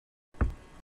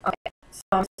Okay, so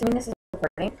I'm assuming this is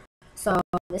recording. So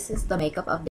this is the makeup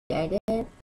of the day I did.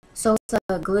 So it's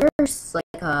a glitter, like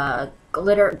a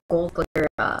glitter, gold glitter,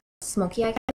 smoky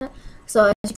eye kind of. So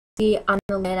as you can see on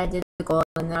the lid, I did the gold,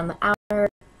 and then on the outer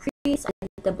crease, I did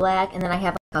the black, and then I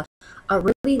have like a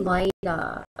really light,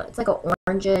 it's like an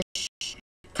orangish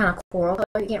kind of coral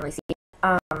color. You can't really see it.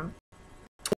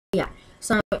 Yeah.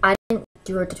 So I didn't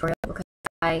do a tutorial because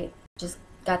I just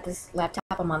got this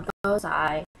laptop a month ago, so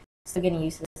I still getting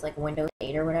used to this like Windows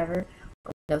 8 or whatever.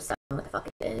 Or Windows 7, what the fuck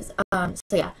it is.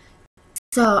 So yeah.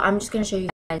 So I'm just gonna show you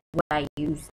guys what I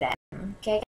use then.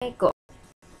 Okay, cool.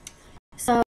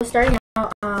 So starting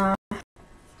out,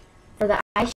 for the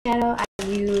eyeshadow, I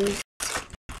use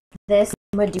this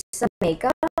Medusa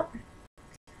makeup. I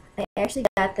actually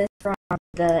got this from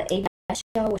the A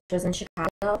show, which was in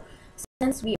Chicago.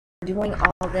 Since we are doing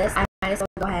all this, I might as well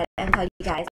go ahead and tell you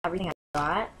guys everything I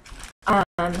got.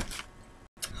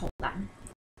 Hold on.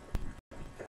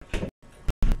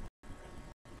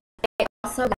 I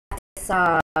also got this,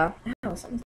 I don't know,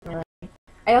 something's really.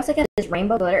 I also got this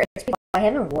rainbow glitter. It's pretty cool. I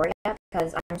haven't worn it yet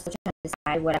because I'm still trying to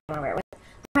decide what I want to wear it with.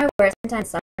 I wear it sometimes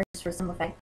summer just for some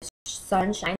effect. The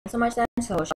sun shines so much then,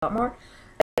 so it'll show up more.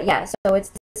 But yeah, so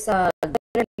it's this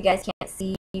glitter you guys can't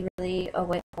see really. Oh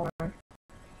wait, hold on.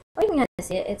 Oh, you can kind of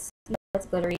see it. It's, you know, it's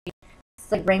glittery.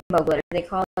 It's like rainbow glitter. They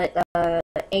call it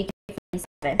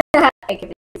AK-47.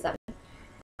 AK-47.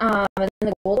 And then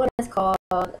the gold one is called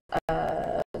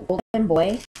Golden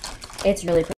Boy. It's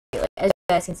really pretty. Like, as you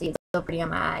guys can see, it's so pretty on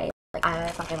my eye. Like, I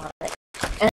fucking love it.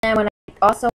 And then when I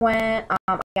also went, I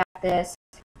got this.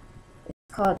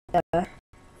 It's called the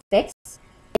Fix.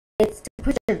 It's to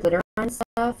put your glitter on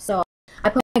stuff. So I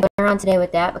put my glitter on today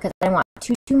with that because I didn't want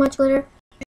too much glitter.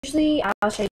 Usually, I'll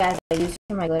show you guys what I use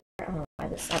for my glitter. I don't know why I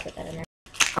put that in there.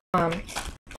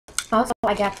 Also,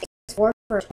 I got this for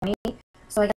 20.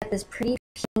 So I got this pretty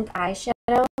pink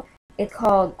eyeshadow. It's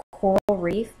called Coral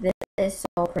Reef. This is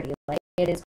so pretty. Like, it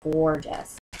is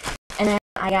gorgeous. And then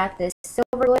I got this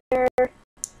silver glitter.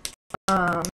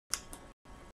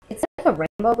 It's like a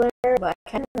rainbow glitter, but I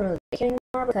kind of don't really like it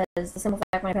anymore because the simple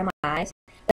fact when I put it on my eyes,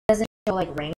 it doesn't show like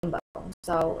rainbow.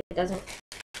 So it doesn't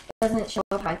show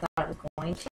up how I thought it was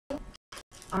going to.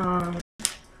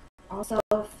 Also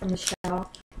from the shelf, I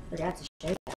forgot to show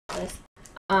you this.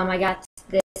 I got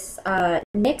this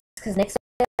NYX, because NYX is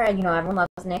there, and you know everyone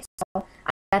loves NYX. So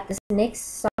I got this NYX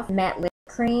soft matte lip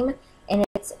cream, and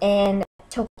it's in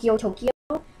Tokyo,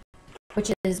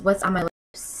 which is what's on my lips.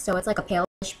 So it's like a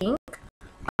palish pink.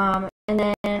 And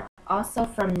then also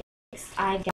from NYX,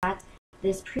 I got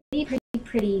this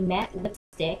pretty matte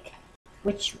lipstick,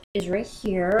 which is right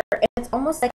here. It's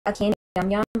almost like a candy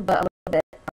yum yum, but a little bit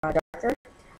darker.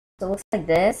 So it looks like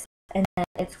this, and then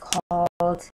it's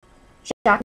called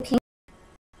Shocking Pink,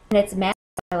 and it's matte.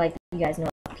 I like that. You guys know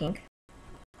pink.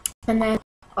 And then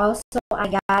also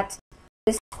I got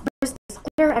this. There's this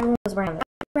glitter everyone was wearing on their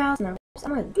eyebrows, and I'm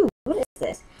like, dude, what is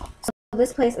this? So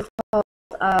this place is called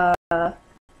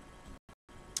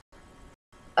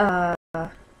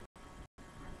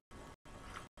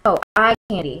eye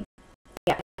candy.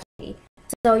 Yeah, eye candy.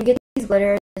 So you get these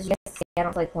glitters. As you guys see, I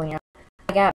don't like pulling out.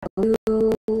 I got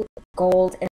blue,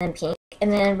 gold, and then pink.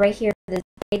 And then right here, this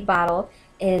big bottle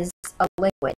is a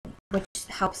liquid, which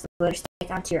helps the glitter stick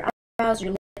onto your eyebrows,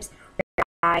 your lips, your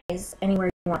eyes, anywhere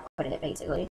you want to put it,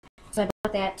 basically. So I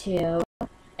bought that too.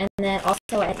 And then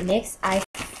also at NYX, I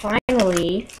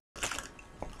finally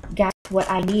got what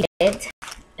I needed,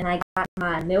 and I got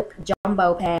my Milk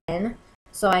Jumbo pen.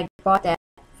 So I bought that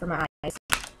for my eyes.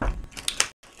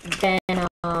 Then,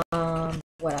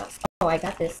 what else? Oh, I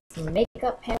got this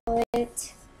makeup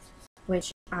palette,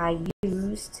 which I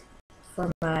used for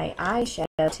my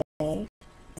eyeshadow today. This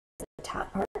is the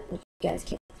top part, which you guys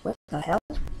can't. What the hell?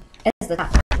 It's the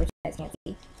top part, which you guys can't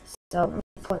see. So, let me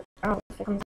put out if it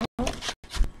comes out.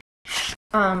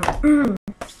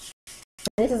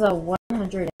 This is a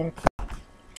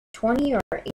 120 or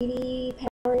 80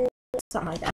 palette,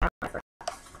 something like that. I forgot.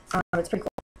 It's pretty cool.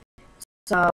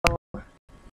 So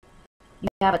you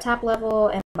have a top level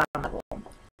and a bottom level. So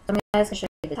I'm going to show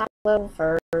you the top level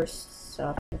first.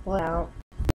 So if I can pull it out.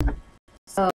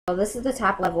 So this is the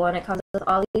top level, and it comes with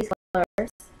all these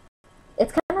colors.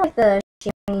 It's kind of like the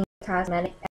shiny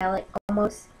cosmetic palette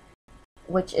almost,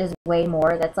 which is way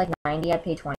more. That's like 90. I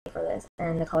paid 20 for this,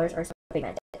 and the colors are so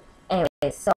pigmented.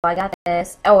 Anyways, so I got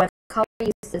this. Oh, and the color I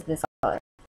used is this color.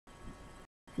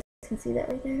 You guys can see that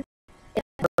right there. It's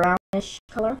a brownish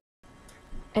color.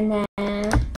 And then,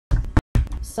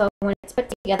 so when it's put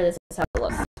together, this is how it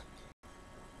looks.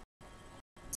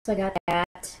 So I got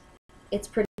that. It's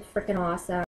pretty freaking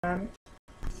awesome.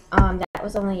 That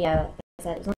was only, like I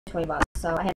said, it was only $20,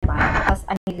 so I had to buy it. Plus,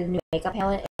 I needed a new makeup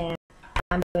palette, and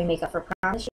I'm doing makeup for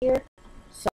prom this year,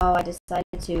 so I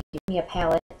decided to give me a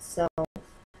palette, so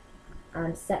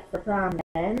I'm set for prom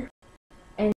then.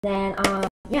 And then,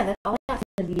 yeah, that's all I got from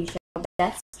the beauty show.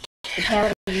 That's the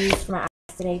palette I used for my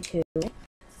eyes today, too.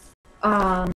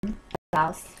 What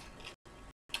else?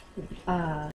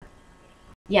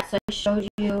 Yeah, so I showed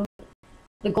you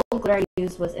the gold glitter I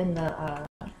used was in the,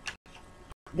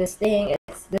 this thing.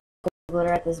 It's this gold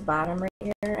glitter at this bottom right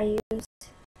here I used.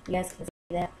 You guys can see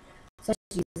that. So I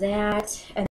just used that,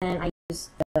 and then I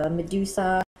used the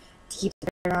Medusa to keep the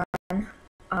glitter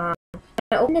on.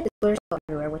 I opened it, the glitter's still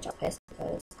everywhere, which I'm pissed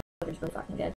because the glitter's really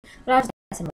fucking good. But I was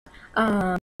messing with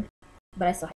it. But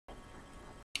I still have it.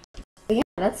 But yeah,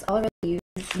 that's all I really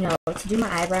use, you know, to do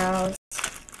my eyebrows.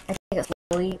 I take it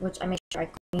slowly, which I make sure I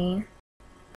clean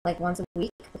like once a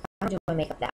week. I don't do my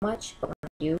makeup that much, but when I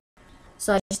do,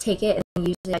 so I just take it and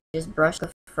usually I just brush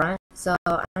the front. So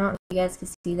I don't know if you guys can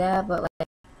see that, but like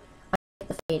I get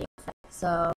the fading effect.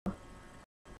 So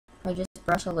I just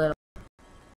brush a little,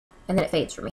 and then it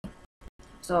fades for me.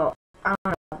 So I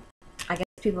don't know. I guess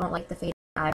people don't like the faded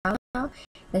eyebrows now.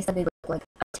 They said they look like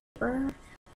a taper.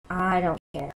 I don't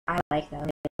care. I like them.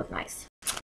 They look nice.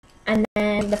 And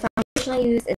then the foundation I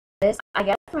use is this. I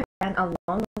got it from my friend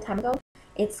a long time ago.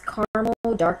 It's Caramel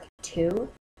Dark 2,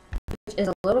 which is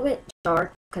a little bit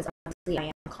dark because obviously I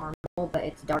am caramel, but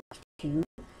it's dark 2.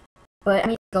 But I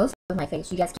mean, it goes with my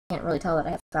face. You guys can't really tell that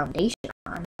I have foundation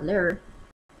on. Hello.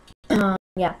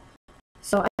 Yeah.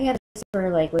 So I had this for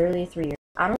like literally 3 years.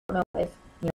 I don't know if,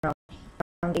 you know,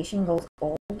 foundation goes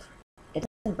old. It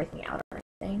doesn't break me out or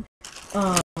anything.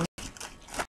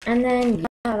 And then,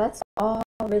 yeah, that's all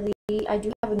really. I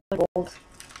do have another gold.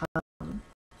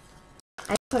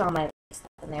 I put all my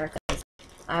stuff in there because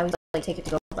I always like take it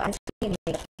to go, but I think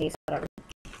make a case, whatever.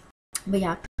 But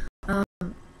yeah,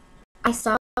 I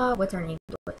saw what's her name?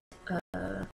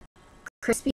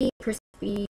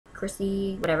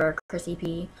 Chrissy, whatever, Chrissy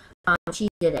P. She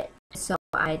did it, so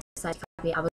I decided to copy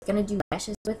it. I was gonna do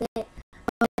lashes with it,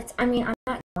 but I mean, I'm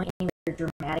not going anywhere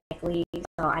dramatically,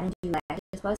 so I didn't do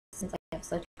lashes. But since I have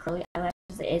such curly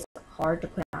eyelashes, it is hard to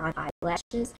put on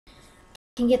eyelashes.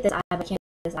 I can get this eye, but I can't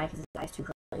get this eye because this eye's too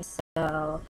curly.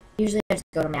 So usually I just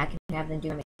go to MAC and have them do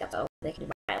my makeup so they can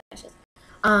do my eyelashes.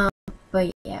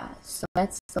 But yeah, so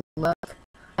that's the look.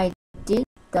 I did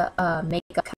the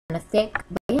makeup kind of thick,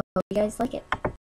 but yeah, hope you guys like it.